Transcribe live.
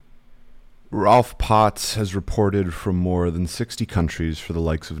Rolf Potts has reported from more than 60 countries for the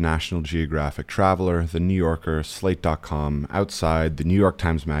likes of National Geographic Traveler, The New Yorker, Slate.com, Outside, The New York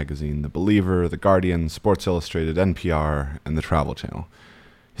Times Magazine, The Believer, The Guardian, Sports Illustrated, NPR, and The Travel Channel.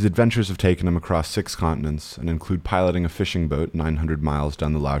 His adventures have taken him across 6 continents and include piloting a fishing boat 900 miles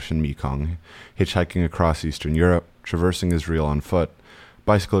down the Laotian Mekong, hitchhiking across Eastern Europe, traversing Israel on foot,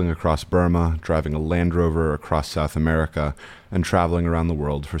 bicycling across Burma, driving a Land Rover across South America, and traveling around the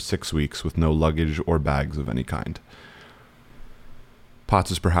world for 6 weeks with no luggage or bags of any kind. Potts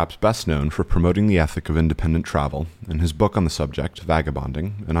is perhaps best known for promoting the ethic of independent travel, and his book on the subject,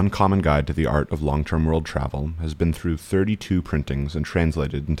 Vagabonding, An Uncommon Guide to the Art of Long-Term World Travel, has been through 32 printings and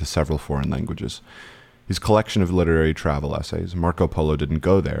translated into several foreign languages. His collection of literary travel essays, Marco Polo Didn't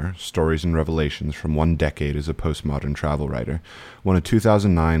Go There, Stories and Revelations from One Decade as a Postmodern Travel Writer, won a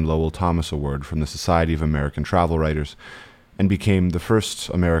 2009 Lowell Thomas Award from the Society of American Travel Writers, and became the first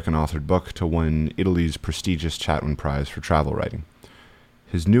American-authored book to win Italy's prestigious Chatwin Prize for travel writing.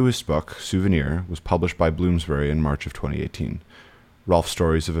 His newest book, Souvenir, was published by Bloomsbury in March of 2018. Rolf's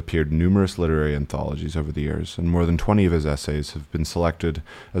stories have appeared in numerous literary anthologies over the years, and more than 20 of his essays have been selected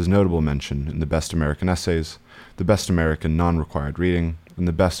as notable mention in the Best American Essays, the Best American Non-Required Reading, and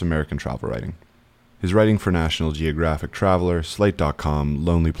the Best American Travel Writing. His writing for National Geographic Traveler, Slate.com,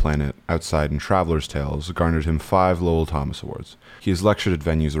 Lonely Planet, Outside, and Traveler's Tales garnered him 5 Lowell Thomas Awards. He has lectured at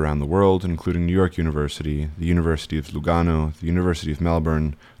venues around the world, including New York University, the University of Lugano, the University of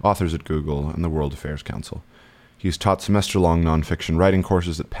Melbourne, Authors at Google, and the World Affairs Council. He has taught semester-long nonfiction writing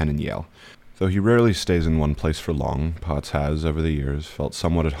courses at Penn and Yale. Though he rarely stays in one place for long, Potts has, over the years, felt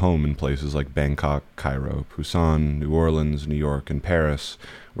somewhat at home in places like Bangkok, Cairo, Busan, New Orleans, New York, and Paris,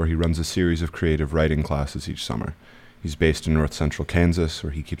 where he runs a series of creative writing classes each summer. He's based in north central Kansas,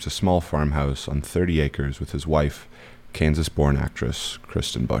 where he keeps a small farmhouse on 30 acres with his wife, Kansas-born actress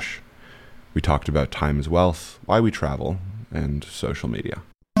Kristen Bush. We talked about time as wealth, why we travel, and social media.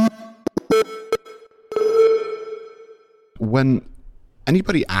 When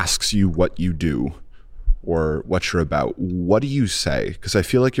anybody asks you what you do or what you're about, what do you say? Because I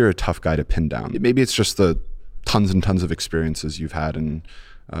feel like you're a tough guy to pin down. Maybe it's just the tons and tons of experiences you've had in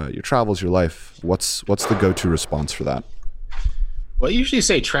your travels, your life. What's the go-to response for that? Well, I usually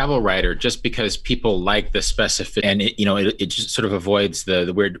say travel writer just because people like the specific, and it just sort of avoids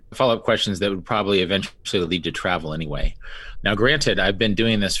the weird follow-up questions that would probably eventually lead to travel anyway. Now, granted, I've been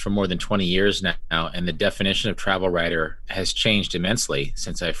doing this for more than 20 years now, and the definition of travel writer has changed immensely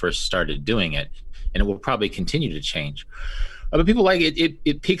since I first started doing it, and it will probably continue to change. But people like it.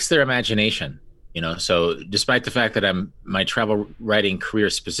 It piques their imagination. So despite the fact that my travel writing career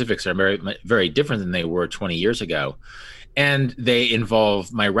specifics are very, very different than they were 20 years ago, and they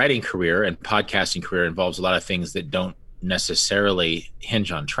involve my writing career and podcasting career involves a lot of things that don't necessarily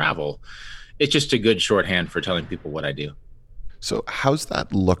hinge on travel. It's just a good shorthand for telling people what I do. So how's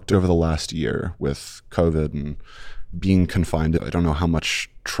that looked over the last year with COVID and being confined? I don't know how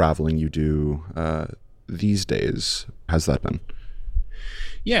much traveling you do these days. How's that been?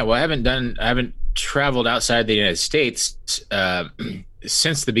 Yeah, well, I haven't traveled outside the United States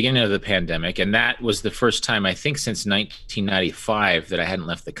since the beginning of the pandemic, and that was the first time, I think, since 1995 that I hadn't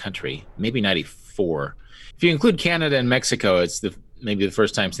left the country, maybe 94. If you include Canada and Mexico, it's maybe the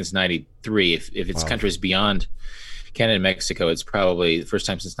first time since 93. If it's countries beyond Canada and Mexico, it's probably the first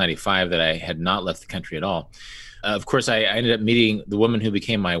time since 95 that I had not left the country at all. Of course, I ended up meeting the woman who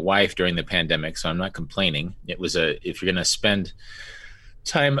became my wife during the pandemic, so I'm not complaining. It was if you're going to spend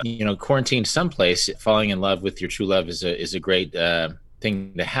time, quarantined someplace, falling in love with your true love is a great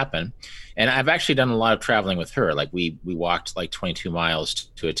thing to happen. And I've actually done a lot of traveling with her. Like we walked like 22 miles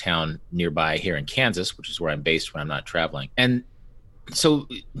to a town nearby here in Kansas, which is where I'm based when I'm not traveling. And so,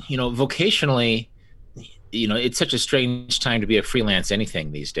 vocationally, it's such a strange time to be a freelance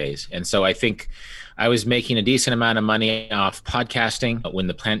anything these days. And so I think I was making a decent amount of money off podcasting when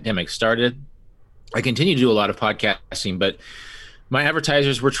the pandemic started. I continue to do a lot of podcasting, but my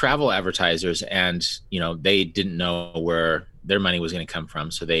advertisers were travel advertisers, and they didn't know where their money was going to come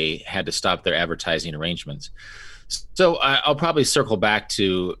from, so they had to stop their advertising arrangements. So I'll probably circle back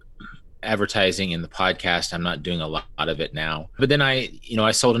to advertising in the podcast. I'm not doing a lot of it now. But then I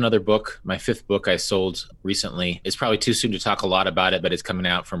sold another book. My 5th book I sold recently. It's probably too soon to talk a lot about it, but it's coming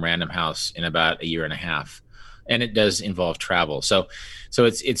out from Random House in about a year and a half. And it does involve travel. So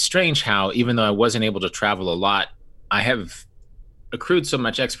it's strange how, even though I wasn't able to travel a lot, I have accrued so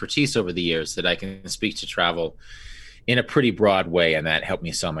much expertise over the years that I can speak to travel in a pretty broad way, and that helped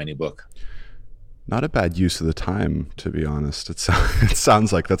me sell my new book. Not a bad use of the time, to be honest. It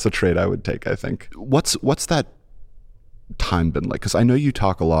sounds like that's a trade I would take, I think. What's that time been like? Because I know you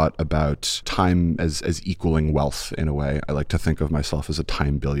talk a lot about time as equaling wealth in a way. I like to think of myself as a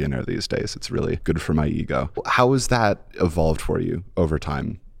time billionaire these days. It's really good for my ego. How has that evolved for you over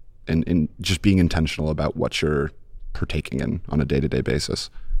time, and in just being intentional about what you're partaking in on a day-to-day basis?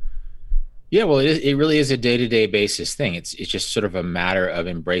 Yeah, well, it really is a day-to-day basis thing. It's just sort of a matter of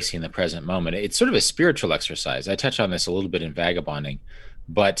embracing the present moment. It's sort of a spiritual exercise. I touch on this a little bit in Vagabonding,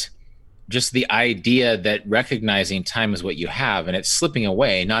 but just the idea that recognizing time is what you have and it's slipping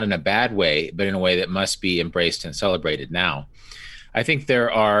away, not in a bad way, but in a way that must be embraced and celebrated now. I think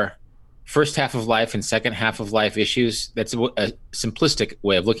there are first half of life and second half of life issues. That's a simplistic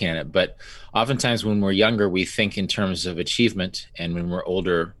way of looking at it. But oftentimes when we're younger, we think in terms of achievement. And when we're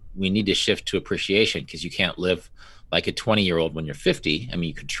older, we need to shift to appreciation, because you can't live like a 20-year-old when you're 50. I mean,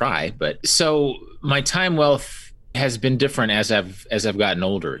 you could try, but so my time wealth has been different as I've gotten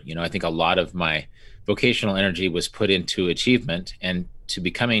older. I think a lot of my vocational energy was put into achievement and to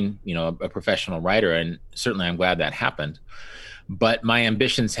becoming, a professional writer. And certainly I'm glad that happened. But my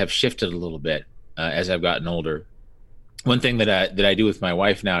ambitions have shifted a little bit as I've gotten older. One thing that I do with my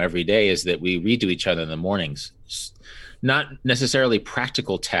wife now every day is that we read to each other in the mornings, not necessarily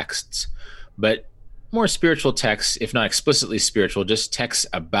practical texts, but more spiritual texts, if not explicitly spiritual, just texts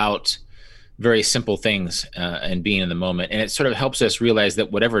about very simple things and being in the moment. And it sort of helps us realize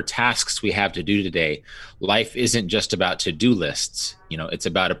that whatever tasks we have to do today, life isn't just about to-do lists. It's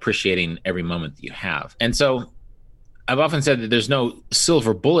about appreciating every moment that you have. And so I've often said that there's no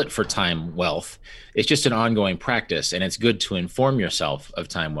silver bullet for time wealth. It's just an ongoing practice, and it's good to inform yourself of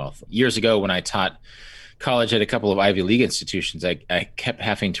time wealth. Years ago, when I taught college at a couple of Ivy League institutions, I kept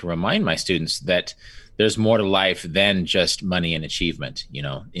having to remind my students that there's more to life than just money and achievement.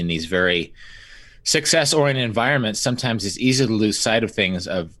 In these very success-oriented environments, sometimes it's easy to lose sight of things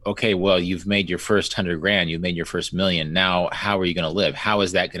of, okay, well, you've made your first 100 grand, you've made your first million. Now, how are you going to live? How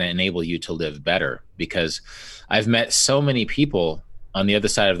is that going to enable you to live better? Because I've met so many people on the other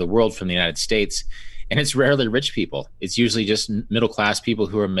side of the world from the United States, and it's rarely rich people. It's usually just middle-class people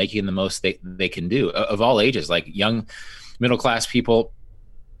who are making the most they can do, of all ages. Like young middle-class people,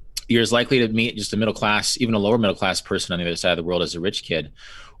 you're as likely to meet just a middle-class, even a lower middle-class person on the other side of the world as a rich kid.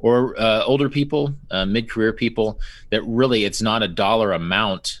 Or older people, mid-career people, that really it's not a dollar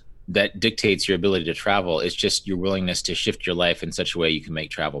amount that dictates your ability to travel. It's just your willingness to shift your life in such a way you can make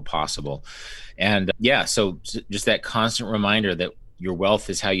travel possible. And so just that constant reminder that your wealth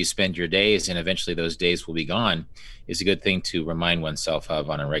is how you spend your days, and eventually those days will be gone, is a good thing to remind oneself of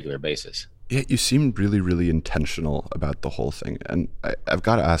on a regular basis. Yeah, you seem really, really intentional about the whole thing. And I've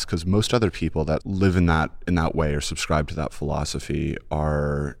got to ask, because most other people that live in that way or subscribe to that philosophy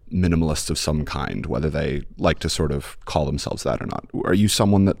are minimalists of some kind, whether they like to sort of call themselves that or not. Are you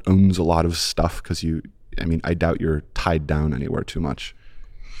someone that owns a lot of stuff? Because I doubt you're tied down anywhere too much.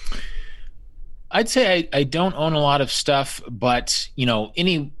 I'd say I don't own a lot of stuff, but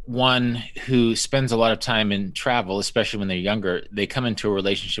anyone who spends a lot of time in travel, especially when they're younger, they come into a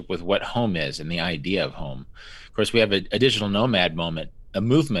relationship with what home is and the idea of home. Of course, we have a digital nomad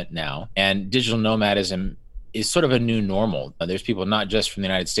movement now, and digital nomadism is sort of a new normal. There's people not just from the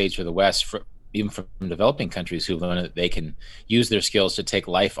United States or the West, even from developing countries, who've learned that they can use their skills to take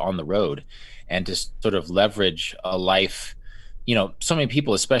life on the road and to sort of leverage a life. So many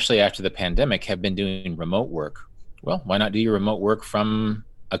people, especially after the pandemic, have been doing remote work. Well, why not do your remote work from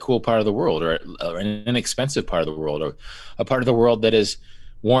a cool part of the world, or an inexpensive part of the world, or a part of the world that is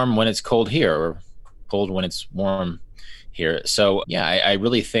warm when it's cold here, or cold when it's warm here. So I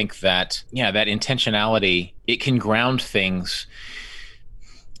really think that, that intentionality, it can ground things.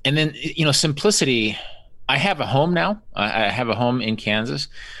 And then, simplicity. I have a home now. I have a home in Kansas.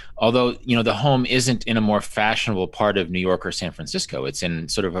 Although, the home isn't in a more fashionable part of New York or San Francisco. It's in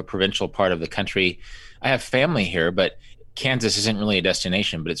sort of a provincial part of the country. I have family here, but Kansas isn't really a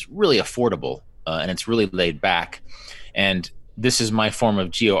destination, but it's really affordable and it's really laid back. And this is my form of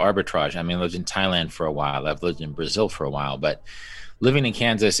geo arbitrage. I lived in Thailand for a while. I've lived in Brazil for a while, but living in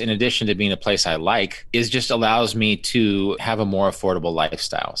Kansas, in addition to being a place I like, just allows me to have a more affordable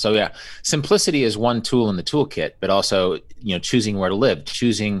lifestyle. So simplicity is one tool in the toolkit, but also, choosing where to live,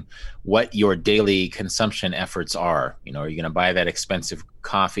 choosing what your daily consumption efforts are. Are you going to buy that expensive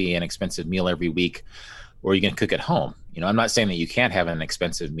coffee and expensive meal every week, or are you going to cook at home? I'm not saying that you can't have an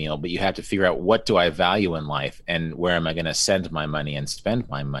expensive meal, but you have to figure out, what do I value in life, and where am I going to send my money and spend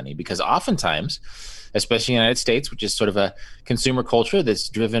my money? Because oftentimes, especially in the United States, which is sort of a consumer culture that's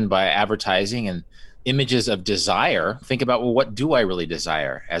driven by advertising and images of desire, think about, well, what do I really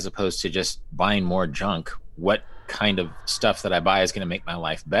desire, as opposed to just buying more junk? What kind of stuff that I buy is going to make my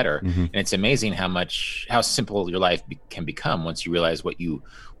life better. Mm-hmm. And it's amazing how simple your life can become once you realize what you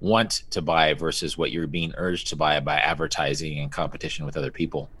want to buy versus what you're being urged to buy by advertising and competition with other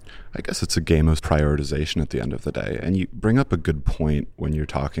people. I guess it's a game of prioritization at the end of the day. And you bring up a good point when you're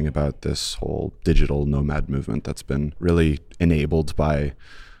talking about this whole digital nomad movement that's been really enabled by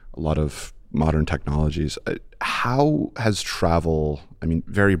a lot of modern technologies. How has travel, I mean,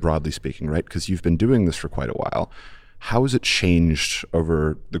 very broadly speaking, right? Because you've been doing this for quite a while. How has it changed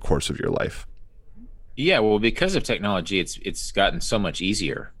over the course of your life? Yeah, well, because of technology, it's gotten so much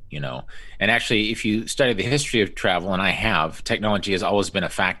easier, And actually, if you study the history of travel, and I have, technology has always been a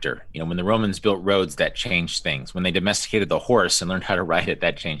factor. When the Romans built roads, that changed things. When they domesticated the horse and learned how to ride it,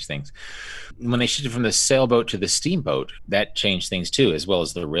 that changed things. When they shifted from the sailboat to the steamboat, that changed things too, as well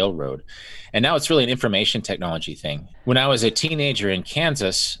as the railroad. And now it's really an information technology thing. When I was a teenager in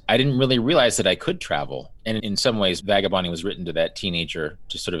Kansas, I didn't really realize that I could travel. And in some ways, Vagabonding was written to that teenager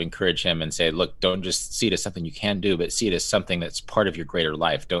to sort of encourage him and say, look, don't just see it as something you can do, but see it as something that's part of your greater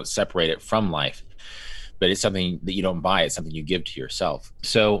life. Don't separate it from life. But it's something that you don't buy. It's something you give to yourself.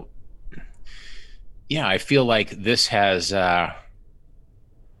 So, yeah, I feel like this has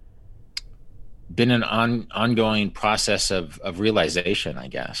been an ongoing process of realization, I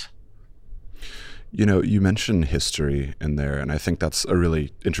guess. You mentioned history in there, and I think that's a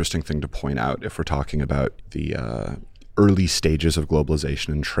really interesting thing to point out if we're talking about the early stages of globalization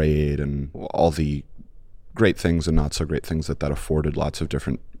and trade and all the great things and not so great things that afforded lots of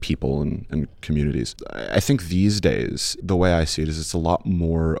different people and communities. I think these days, the way I see it is it's a lot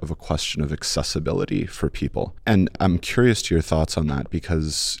more of a question of accessibility for people. And I'm curious to your thoughts on that,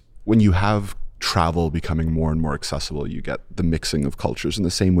 because when you have travel becoming more and more accessible, you get the mixing of cultures in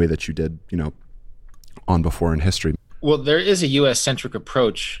the same way that you did, on before in history. Well, there is a U.S. centric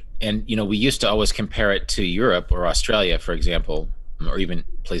approach, and we used to always compare it to Europe or Australia, for example, or even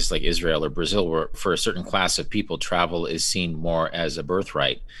places like Israel or Brazil, where for a certain class of people, travel is seen more as a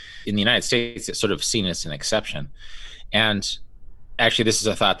birthright. In the United States, it's sort of seen as an exception. And actually, this is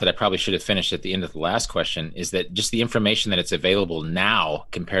a thought that I probably should have finished at the end of the last question, is that just the information that it's available now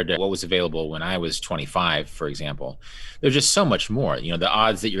compared to what was available when I was 25, for example, there's just so much more. The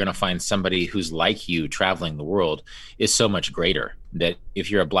odds that you're going to find somebody who's like you traveling the world is so much greater, that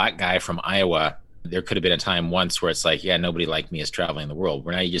if you're a black guy from Iowa, there could have been a time once where it's like, yeah, nobody like me is traveling the world.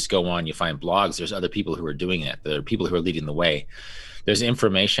 Where now you just go on, you find blogs, there's other people who are doing it. There are people who are leading the way. There's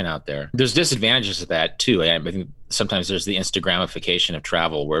information out there. There's disadvantages of that too. I think sometimes there's the Instagramification of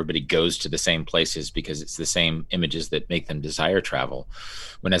travel, where everybody goes to the same places because it's the same images that make them desire travel.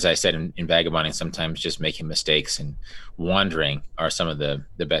 When, as I said, in Vagabonding, sometimes just making mistakes and wandering are some of the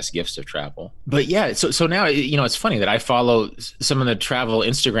best gifts of travel. But yeah, so now, it's funny that I follow some of the travel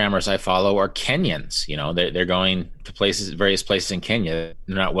Instagrammers I follow are Kenyans. They're going to various places in Kenya.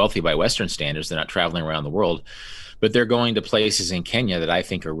 They're not wealthy by Western standards. They're not traveling around the world, but they're going to places in Kenya that I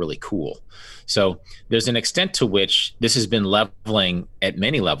think are really cool. So there's an extent to which this has been leveling at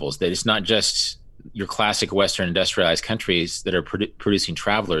many levels, that it's not just your classic Western industrialized countries that are producing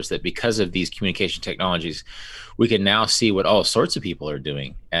travelers, that because of these communication technologies, we can now see what all sorts of people are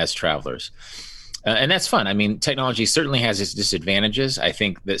doing as travelers. And that's fun. I mean, technology certainly has its disadvantages. I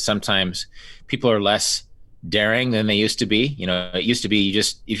think that sometimes people are less daring than they used to be. It used to be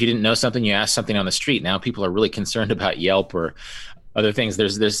if you didn't know something, you asked something on the street. Now people are really concerned about Yelp or other things.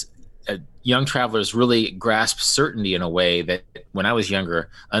 There's young travelers really grasp certainty in a way that when I was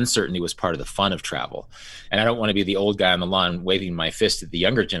younger, uncertainty was part of the fun of travel. And I don't want to be the old guy on the lawn waving my fist at the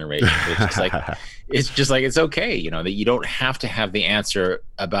younger generation. It's just like it's okay, that you don't have to have the answer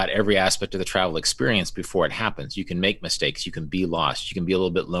about every aspect of the travel experience before it happens. You can make mistakes. You can be lost. You can be a little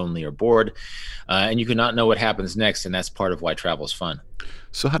bit lonely or bored, and you can not know what happens next. And that's part of why travel is fun.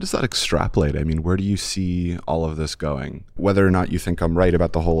 So how does that extrapolate? I mean, where do you see all of this going? Whether or not you think I'm right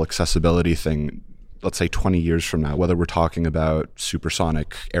about the whole accessibility thing, let's say 20 years from now, whether we're talking about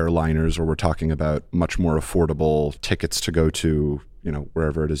supersonic airliners or we're talking about much more affordable tickets to go to,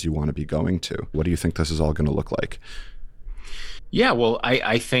 wherever it is you want to be going to. What do you think this is all going to look like? Yeah, well,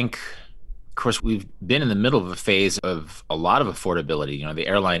 I think, of course, we've been in the middle of a phase of a lot of affordability. The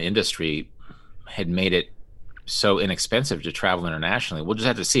airline industry had made it so inexpensive to travel internationally. We'll just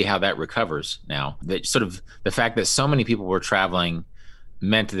have to see how that recovers now. That sort of the fact that so many people were traveling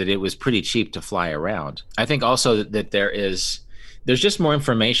meant that it was pretty cheap to fly around. I think also that there's just more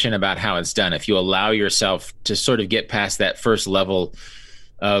information about how it's done. If you allow yourself to sort of get past that first level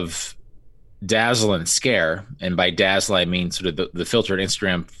of dazzle and scare. And by dazzle, I mean sort of the filtered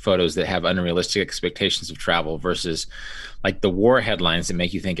Instagram photos that have unrealistic expectations of travel versus like the war headlines that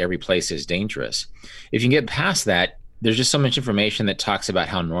make you think every place is dangerous. If you can get past that, there's just so much information that talks about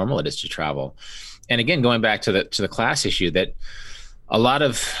how normal it is to travel. And again, going back to the class issue, that a lot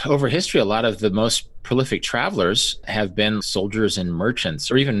of over history, a lot of the most prolific travelers have been soldiers and merchants,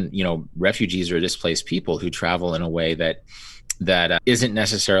 or even refugees or displaced people who travel in a way that isn't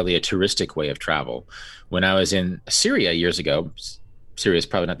necessarily a touristic way of travel. When I was in Syria years ago, Syria is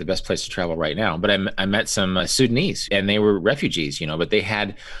probably not the best place to travel right now, but I met some Sudanese, and they were refugees, but they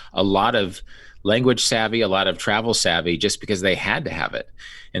had a lot of language savvy, a lot of travel savvy, just because they had to have it.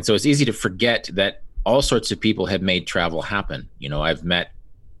 And so it's easy to forget that all sorts of people have made travel happen. I've met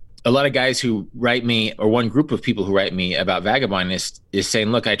a lot of guys who write me, or one group of people who write me about vagabonding is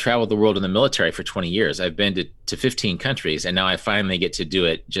saying, look, I traveled the world in the military for 20 years. I've been to 15 countries, and now I finally get to do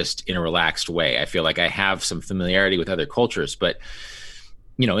it just in a relaxed way. I feel like I have some familiarity with other cultures, but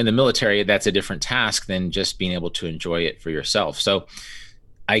in the military, that's a different task than just being able to enjoy it for yourself. So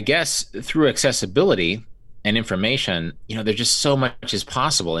I guess through accessibility and information, there's just so much is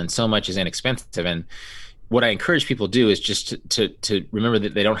possible and so much is inexpensive. And what I encourage people to do is just to remember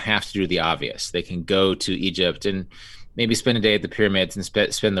that they don't have to do the obvious. They can go to Egypt and maybe spend a day at the pyramids and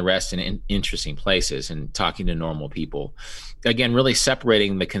spend the rest in interesting places and talking to normal people. Again, really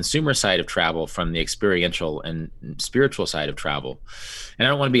separating the consumer side of travel from the experiential and spiritual side of travel. And I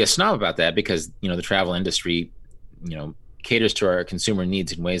don't want to be a snob about that, because, the travel industry, caters to our consumer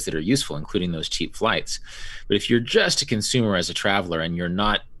needs in ways that are useful, including those cheap flights. But if you're just a consumer as a traveler and you're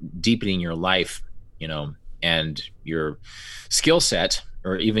not deepening your life, and your skill set,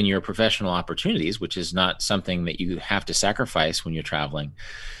 or even your professional opportunities, which is not something that you have to sacrifice when you're traveling,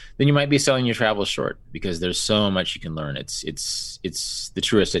 then you might be selling your travels short, because there's so much you can learn. It's the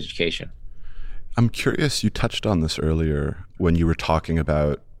truest education. I'm curious, you touched on this earlier when you were talking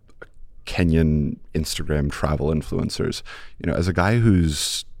about Kenyan Instagram travel influencers. As a guy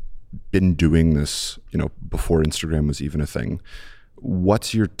who's been doing this, before Instagram was even a thing,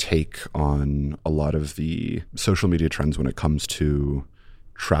 what's your take on a lot of the social media trends when it comes to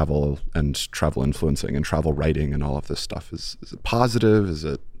travel and travel influencing and travel writing and all of this stuff? Is it positive?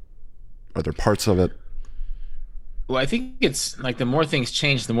 Are there parts of it? Well, I think it's like the more things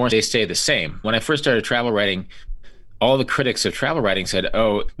change, the more they stay the same. When I first started travel writing, all the critics of travel writing said,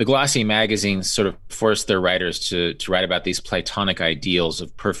 oh, the glossy magazines sort of forced their writers to write about these platonic ideals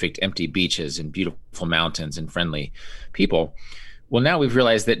of perfect empty beaches and beautiful mountains and friendly people. Well, now we've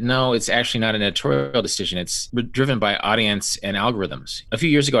realized that no, it's actually not an editorial decision. It's driven by audience and algorithms. A few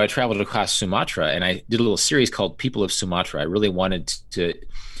years ago, I traveled across Sumatra, and I did a little series called People of Sumatra. I really wanted to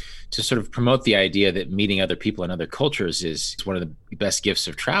sort of promote the idea that meeting other people and other cultures is one of the best gifts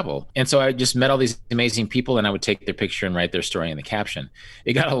of travel. And so I just met all these amazing people, and I would take their picture and write their story in the caption.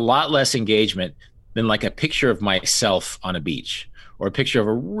 It got a lot less engagement than like a picture of myself on a beach, or a picture of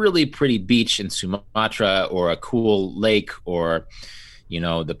a really pretty beach in Sumatra, or a cool lake, or,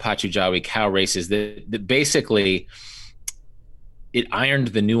 the Pachu Jawi cow races. That basically, it ironed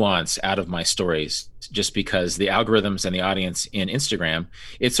the nuance out of my stories, just because the algorithms and the audience in Instagram,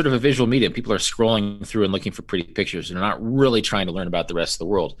 it's sort of a visual medium. People are scrolling through and looking for pretty pictures. They're not really trying to learn about the rest of the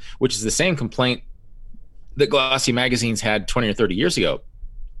world, which is the same complaint that glossy magazines had 20 or 30 years ago,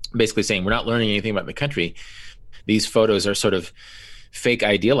 basically saying we're not learning anything about the country. These photos are sort of fake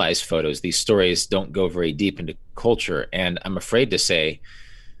idealized photos. These stories don't go very deep into culture. And I'm afraid to say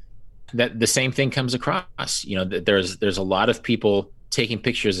that the same thing comes across. There's a lot of people taking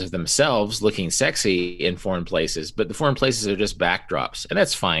pictures of themselves looking sexy in foreign places, but the foreign places are just backdrops, and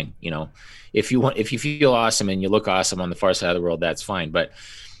that's fine. If you feel awesome and you look awesome on the far side of the world, that's fine. But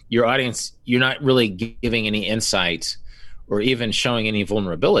your audience, you're not really giving any insight or even showing any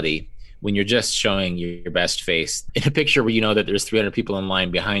vulnerability when you're just showing your best face in a picture where you know that there's 300 people in line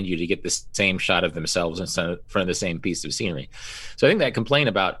behind you to get the same shot of themselves in front of the same piece of scenery. So I think that complaint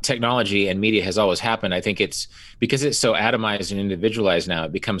about technology and media has always happened. I think it's because it's so atomized and individualized now,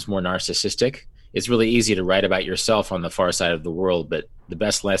 it becomes more narcissistic. It's really easy to write about yourself on the far side of the world, but the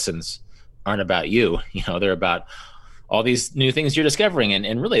best lessons aren't about you. They're about all these new things you're discovering.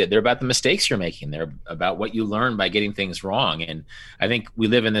 And really, they're about the mistakes you're making. They're about what you learn by getting things wrong. And I think we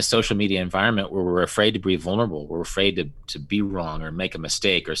live in this social media environment where we're afraid to be vulnerable. We're afraid to be wrong or make a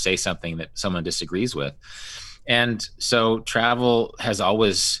mistake or say something that someone disagrees with. And so travel has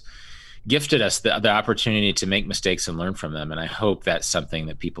always gifted us the opportunity to make mistakes and learn from them. And I hope that's something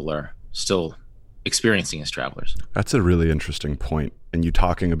that people are still experiencing as travelers. That's a really interesting point. and you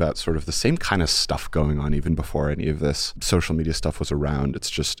talking about sort of the same kind of stuff going on even before any of this social media stuff was around. It's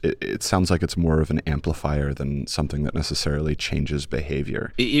just, it sounds like it's more of an amplifier than something that necessarily changes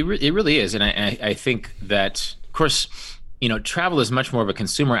behavior. It really is. And I think that, of course, travel is much more of a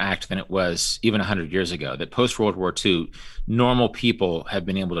consumer act than it was even 100 years ago. That post-World War II, normal people have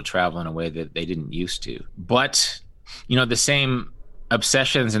been able to travel in a way that they didn't used to. But, the same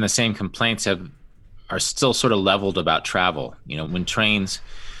obsessions and the same complaints are still sort of leveled about travel. When trains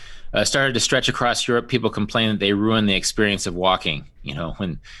started to stretch across Europe, people complained that they ruined the experience of walking.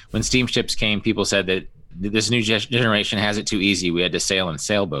 When steamships came, people said that this new generation has it too easy. We had to sail in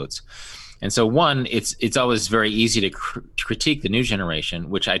sailboats. And so it's always very easy to critique the new generation,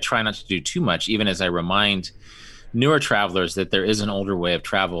 which I try not to do too much, even as I remind newer travelers that there is an older way of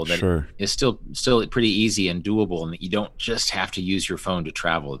travel that Sure. is still pretty easy and doable, and that you don't just have to use your phone to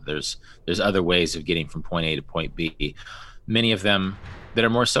travel. There's other ways of getting from point A to point B, many of them that are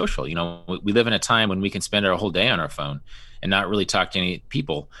more social. We live in a time when we can spend our whole day on our phone and not really talk to any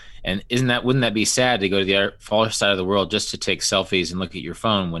people. And wouldn't that be sad to go to the far side of the world just to take selfies and look at your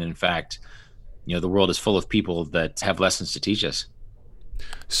phone, when in fact, the world is full of people that have lessons to teach us?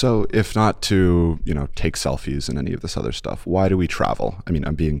 So if not to, take selfies and any of this other stuff, why do we travel? I mean,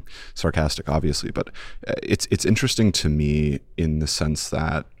 I'm being sarcastic, obviously, but it's interesting to me in the sense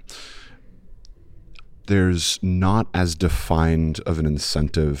that there's not as defined of an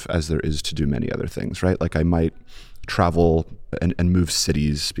incentive as there is to do many other things, right? Like I might travel and move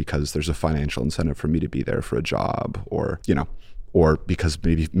cities because there's a financial incentive for me to be there for a job, or because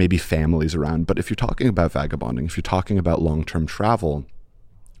maybe family's around. But if you're talking about vagabonding, if you're talking about long-term travel,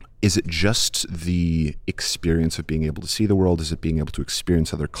 is it just the experience of being able to see the world? Is it being able to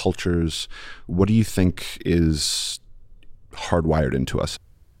experience other cultures? What do you think is hardwired into us?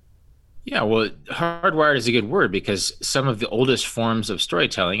 Yeah, well, hardwired is a good word, because some of the oldest forms of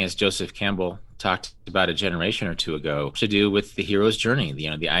storytelling, as Joseph Campbell talked about a generation or two ago, to do with the hero's journey.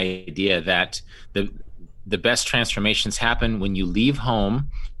 The idea that the best transformations happen when you leave home,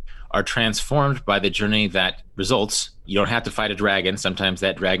 are transformed by the journey that results. You don't have to fight a dragon. Sometimes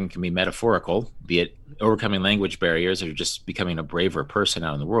that dragon can be metaphorical, be it overcoming language barriers or just becoming a braver person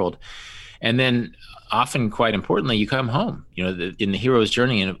out in the world. And then often, quite importantly, you come home. In the hero's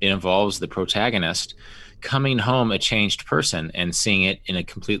journey, it involves the protagonist coming home a changed person and seeing it in a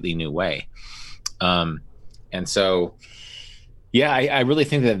completely new way. And so, yeah, I really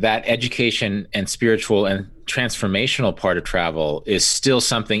think that education and spiritual and transformational part of travel is still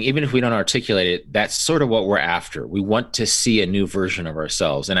something, even if we don't articulate it, that's sort of what we're after. We want to see a new version of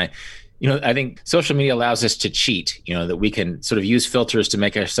ourselves. And I think social media allows us to cheat, that we can sort of use filters to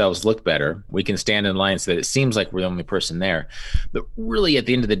make ourselves look better. We can stand in line so that it seems like we're the only person there. But really, at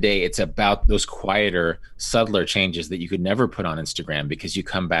the end of the day, it's about those quieter, subtler changes that you could never put on Instagram, because you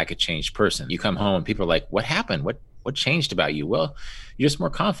come back a changed person. You come home and people are like, what happened? What changed about you? Well, you're just more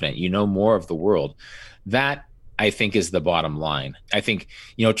confident. You know more of the world. That, I think, is the bottom line. I think,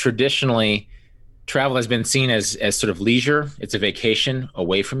 traditionally, travel has been seen as sort of leisure. It's a vacation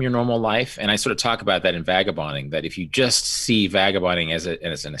away from your normal life. And I sort of talk about that in Vagabonding, that if you just see vagabonding as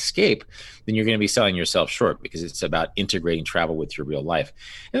an escape, then you're going to be selling yourself short, because it's about integrating travel with your real life.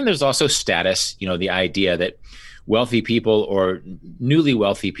 And then there's also status, the idea that wealthy people or newly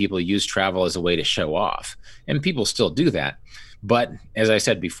wealthy people use travel as a way to show off. And people still do that. But as I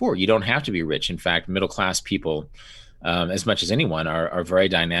said before, you don't have to be rich. In fact, middle-class people, as much as anyone, are very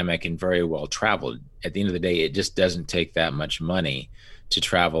dynamic and very well traveled. At the end of the day, it just doesn't take that much money to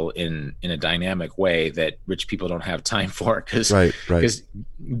travel in a dynamic way that rich people don't have time for, because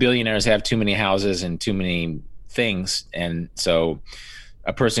billionaires have too many houses and too many things. And so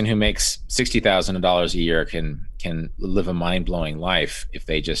a person who makes $60,000 a year can live a mind-blowing life if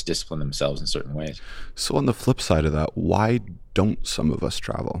they just discipline themselves in certain ways. So on the flip side of that, why don't some of us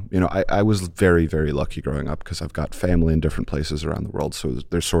travel? I was very, very lucky growing up, because I've got family in different places around the world. So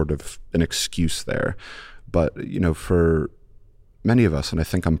there's sort of an excuse there. But, for many of us, and I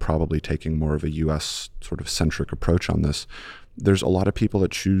think I'm probably taking more of a US sort of centric approach on this, there's a lot of people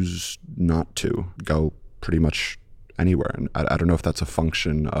that choose not to go pretty much anywhere. And I don't know if that's a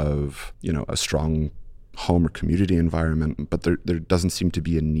function of, a strong home or community environment, but there doesn't seem to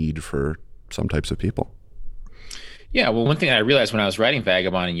be a need for some types of people. Yeah, well, one thing I realized when I was writing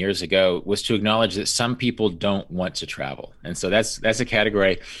Vagabonding years ago was to acknowledge that some people don't want to travel. And so that's a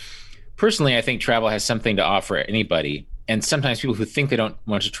category. Personally, I think travel has something to offer anybody. And sometimes people who think they don't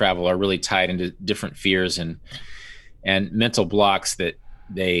want to travel are really tied into different fears and mental blocks that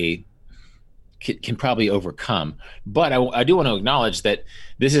they can probably overcome. But I do want to acknowledge that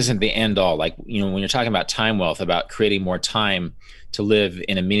this isn't the end all. Like, when you're talking about time wealth, about creating more time to live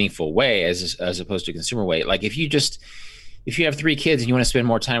in a meaningful way as opposed to a consumer way. Like if you have 3 kids and you want to spend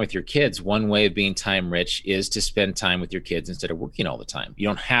more time with your kids, one way of being time rich is to spend time with your kids instead of working all the time. You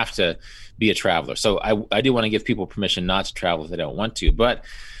don't have to be a traveler. So I do want to give people permission not to travel if they don't want to. But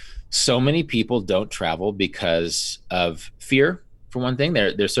so many people don't travel because of fear. For one thing,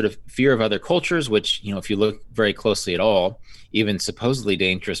 there's sort of fear of other cultures, which, if you look very closely at all, even supposedly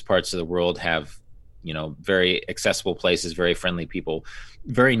dangerous parts of the world have, very accessible places, very friendly people,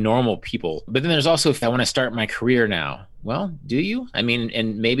 very normal people. But then there's also, if I want to start my career now, well, do you? I mean,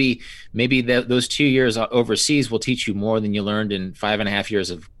 and maybe those 2 years overseas will teach you more than you learned in 5.5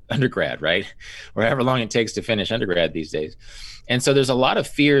 years of undergrad, right? Or however long it takes to finish undergrad these days. And so there's a lot of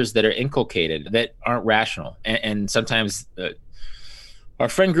fears that are inculcated that aren't rational. And sometimes our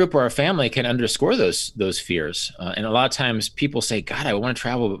friend group or our family can underscore those fears. And a lot of times people say, God, I want to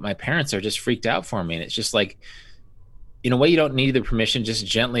travel, but my parents are just freaked out for me. And it's just like, in a way, you don't need the permission. Just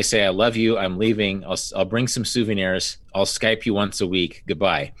gently say, I love you. I'm leaving. I'll bring some souvenirs. I'll Skype you once a week.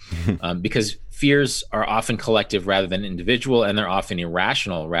 Goodbye. Because fears are often collective rather than individual, and they're often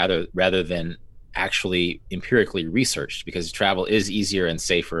irrational rather than actually empirically researched, because travel is easier and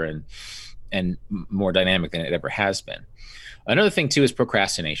safer and more dynamic than it ever has been. Another thing too is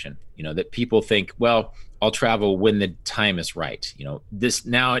procrastination, that people think, well, I'll travel when the time is right. This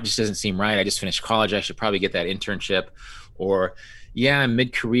now it just doesn't seem right. I just finished college. I should probably get that internship. Or, yeah, I'm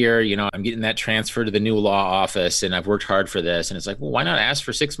mid-career, I'm getting that transfer to the new law office and I've worked hard for this. And it's like, well, why not ask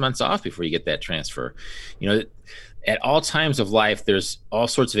for 6 months off before you get that transfer? At all times of life, there's all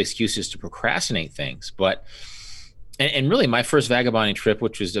sorts of excuses to procrastinate things. But and really, my first vagabonding trip,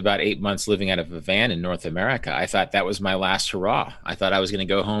 which was about 8 months living out of a van in North America, I thought that was my last hurrah. I thought I was going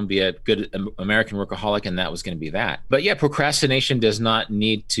to go home, be a good American workaholic, and that was going to be that. But yeah, procrastination does not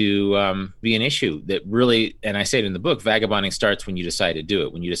need to be an issue. That really, and I say it in the book, vagabonding starts when you decide to do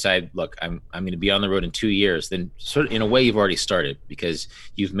it. When you decide, look, I'm going to be on the road in 2 years, then sort of in a way you've already started, because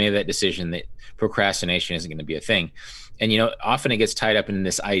you've made that decision that procrastination isn't going to be a thing. And often it gets tied up in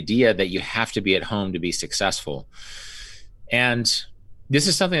this idea that you have to be at home to be successful. And this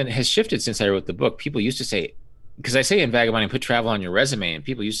is something that has shifted since I wrote the book. People used to say, because I say in Vagabonding, put travel on your resume, and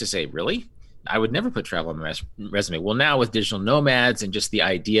people used to say, really? I would never put travel on my resume. Well, now with digital nomads and just the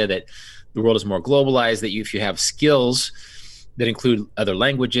idea that the world is more globalized, that if you have skills that include other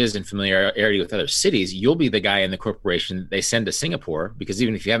languages and familiarity with other cities, you'll be the guy in the corporation they send to Singapore, because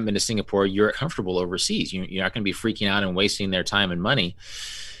even if you haven't been to Singapore, you're comfortable overseas. You're not going to be freaking out and wasting their time and money.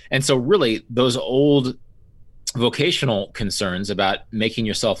 And so really, those old vocational concerns about making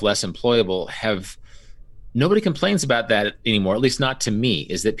yourself less employable nobody complains about that anymore, at least not to me,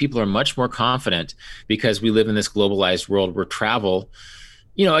 is that people are much more confident because we live in this globalized world where travel,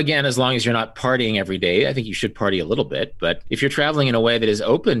 again, as long as you're not partying every day, I think you should party a little bit. But if you're traveling in a way that is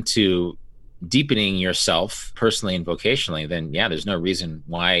open to deepening yourself personally and vocationally, then yeah, there's no reason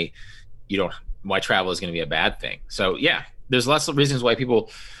why travel is going to be a bad thing. So yeah, there's lots of reasons why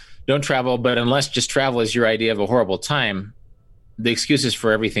people don't travel, but unless just travel is your idea of a horrible time, the excuses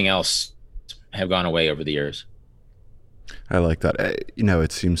for everything else have gone away over the years. I like that.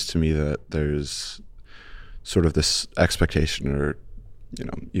 It seems to me that there's sort of this expectation, or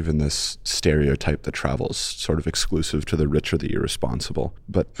even this stereotype, that travel's sort of exclusive to the rich or the irresponsible.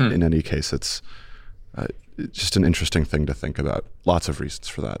 But in any case, it's just an interesting thing to think about. Lots of reasons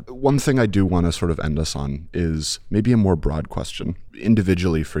for that. One thing I do want to sort of end us on is maybe a more broad question.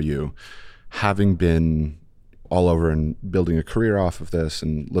 Individually for you, having been all over and building a career off of this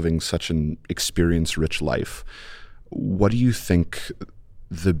and living such an experience-rich life, what do you think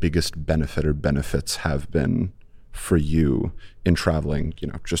the biggest benefit or benefits have been for you in traveling,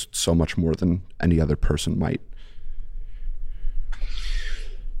 just so much more than any other person might?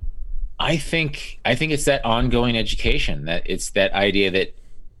 I think it's that ongoing education, that it's that idea that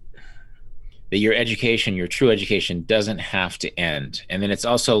your education, your true education, doesn't have to end. And then it's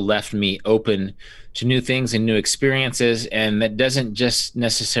also left me open to new things and new experiences. And that doesn't just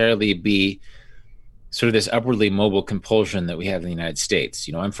necessarily be sort of this upwardly mobile compulsion that we have in the United States.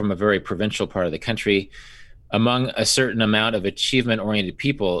 I'm from a very provincial part of the country. Among a certain amount of achievement-oriented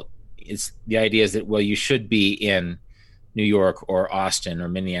people, it's the idea is that, well, you should be in New York or Austin or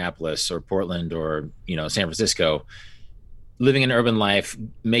Minneapolis or Portland or, San Francisco, living an urban life,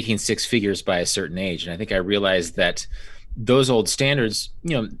 making 6 figures by a certain age. And I think I realized that those old standards,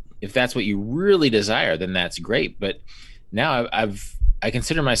 if that's what you really desire, then that's great. But now I've I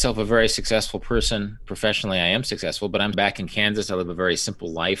consider myself a very successful person. Professionally, I am successful, but I'm back in Kansas. I live a very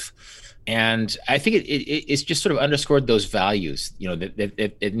simple life. And I think it's just sort of underscored those values, that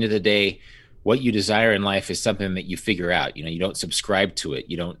at the end of the day, what you desire in life is something that you figure out. You don't subscribe to it.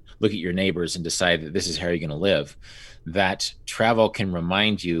 You don't look at your neighbors and decide that this is how you're going to live. That travel can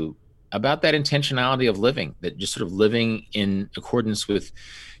remind you about that intentionality of living, that just sort of living in accordance with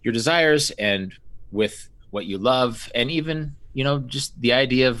your desires and with what you love, and even just the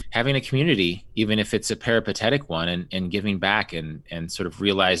idea of having a community, even if it's a peripatetic one, and giving back, and sort of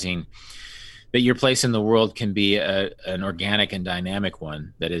realizing that your place in the world can be an organic and dynamic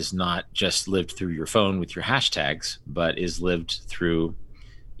one that is not just lived through your phone with your hashtags, but is lived through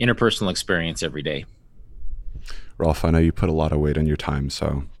interpersonal experience every day. Rolf, I know you put a lot of weight on your time,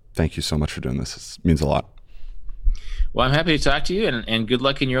 so thank you so much for doing this. It means a lot. Well, I'm happy to talk to you, and good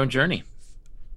luck in your own journey.